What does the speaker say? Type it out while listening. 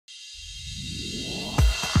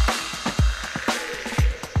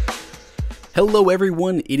Hello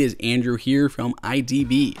everyone, it is Andrew here from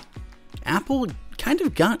IDB. Apple kind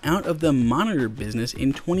of got out of the monitor business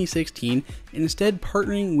in 2016 and instead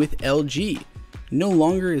partnering with LG. No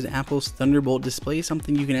longer is Apple's Thunderbolt display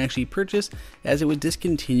something you can actually purchase, as it was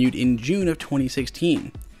discontinued in June of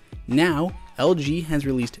 2016. Now, LG has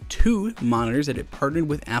released two monitors that it partnered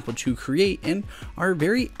with Apple to create and are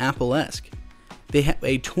very Apple-esque. They have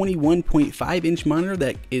a 21.5-inch monitor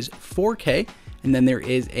that is 4K, and then there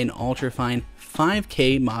is an ultra-fine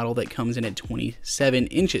 5K model that comes in at 27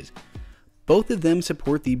 inches. Both of them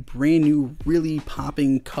support the brand new, really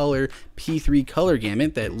popping color P3 color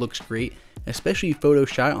gamut that looks great, especially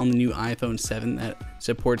Photoshop on the new iPhone 7 that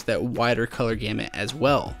supports that wider color gamut as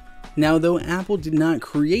well. Now, though Apple did not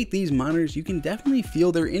create these monitors, you can definitely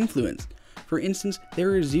feel their influence. For instance,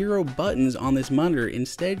 there are 0 buttons on this monitor.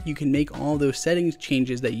 Instead, you can make all those settings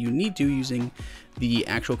changes that you need to using the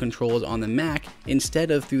actual controls on the Mac,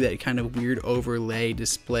 instead of through that kind of weird overlay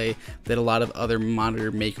display that a lot of other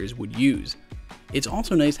monitor makers would use. It's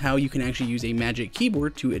also nice how you can actually use a magic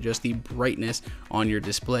keyboard to adjust the brightness on your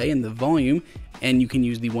display and the volume, and you can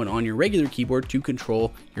use the one on your regular keyboard to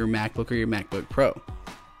control your MacBook or your MacBook Pro.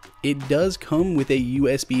 It does come with a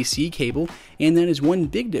USB-C cable, and that is one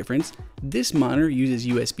big difference. This monitor uses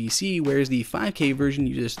USB-C, whereas the 5K version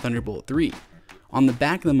uses Thunderbolt 3. On the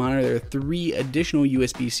back of the monitor, there are 3 additional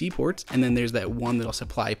USB-C ports, and then there's that one that'll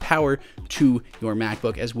supply power to your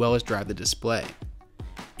MacBook as well as drive the display.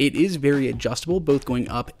 It is very adjustable, both going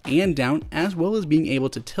up and down, as well as being able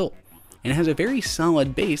to tilt. And it has a very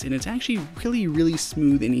solid base, and it's actually really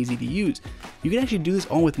smooth and easy to use. You can actually do this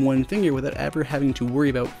all with one finger without ever having to worry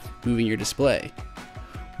about moving your display.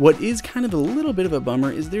 What is kind of a little bit of a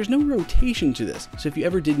bummer is there's no rotation to this, so if you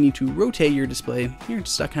ever did need to rotate your display, you're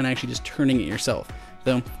stuck kind of actually just turning it yourself.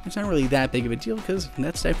 Though it's not really that big of a deal, because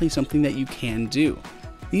that's definitely something that you can do.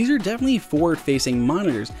 These are definitely forward-facing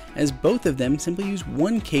monitors, as both of them simply use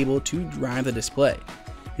one cable to drive the display.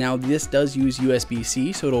 Now, this does use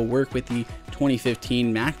USB-C, so it'll work with the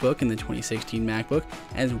 2015 MacBook and the 2016 MacBook,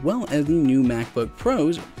 as well as the new MacBook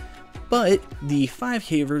Pros, but the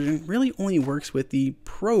 5K version really only works with the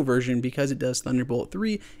Pro version because it does Thunderbolt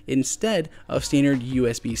 3 instead of standard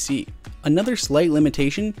USB-C. Another slight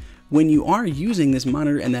limitation: when you are using this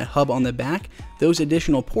monitor and that hub on the back, those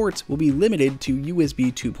additional ports will be limited to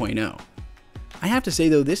USB 2.0. I have to say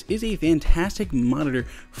though, this is a fantastic monitor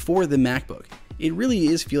for the MacBook. It really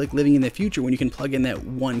is feel like living in the future when you can plug in that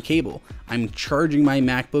one cable. I'm charging my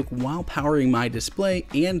MacBook while powering my display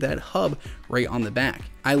and that hub right on the back.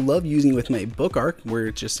 I love using it with my Book Arc, where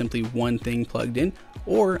it's just simply one thing plugged in,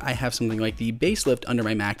 or I have something like the base lift under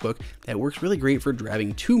my MacBook that works really great for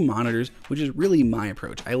driving 2 monitors, which is really my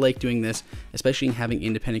approach. I like doing this, especially having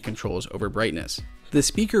independent controls over brightness. The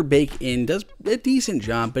speaker bake-in does a decent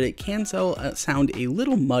job, but it can sound a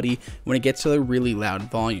little muddy when it gets to the really loud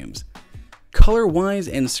volumes. Color-wise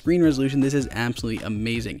and screen resolution, this is absolutely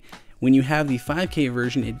amazing. When you have the 5K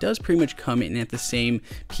version, it does pretty much come in at the same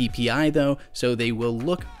PPI though, so they will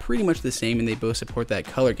look pretty much the same, and they both support that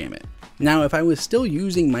color gamut. Now, if I was still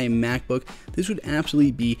using my MacBook, this would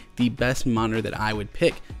absolutely be the best monitor that I would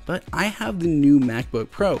pick, but I have the new MacBook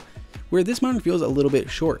Pro, where this monitor feels a little bit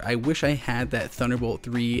short. I wish I had that Thunderbolt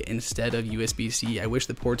 3 instead of USB-C. I wish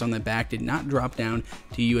the ports on the back did not drop down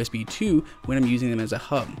to USB 2 when I'm using them as a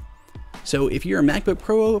hub. So if you're a MacBook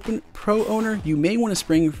Pro owner, you may want to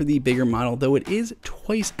spring for the bigger model, though it is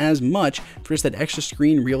twice as much for just that extra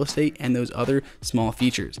screen real estate and those other small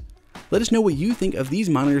features. Let us know what you think of these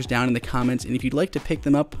monitors down in the comments, and if you'd like to pick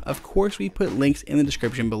them up, of course we put links in the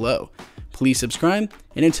description below. Please subscribe,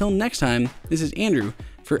 and until next time, this is Andrew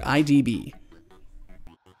for IDB.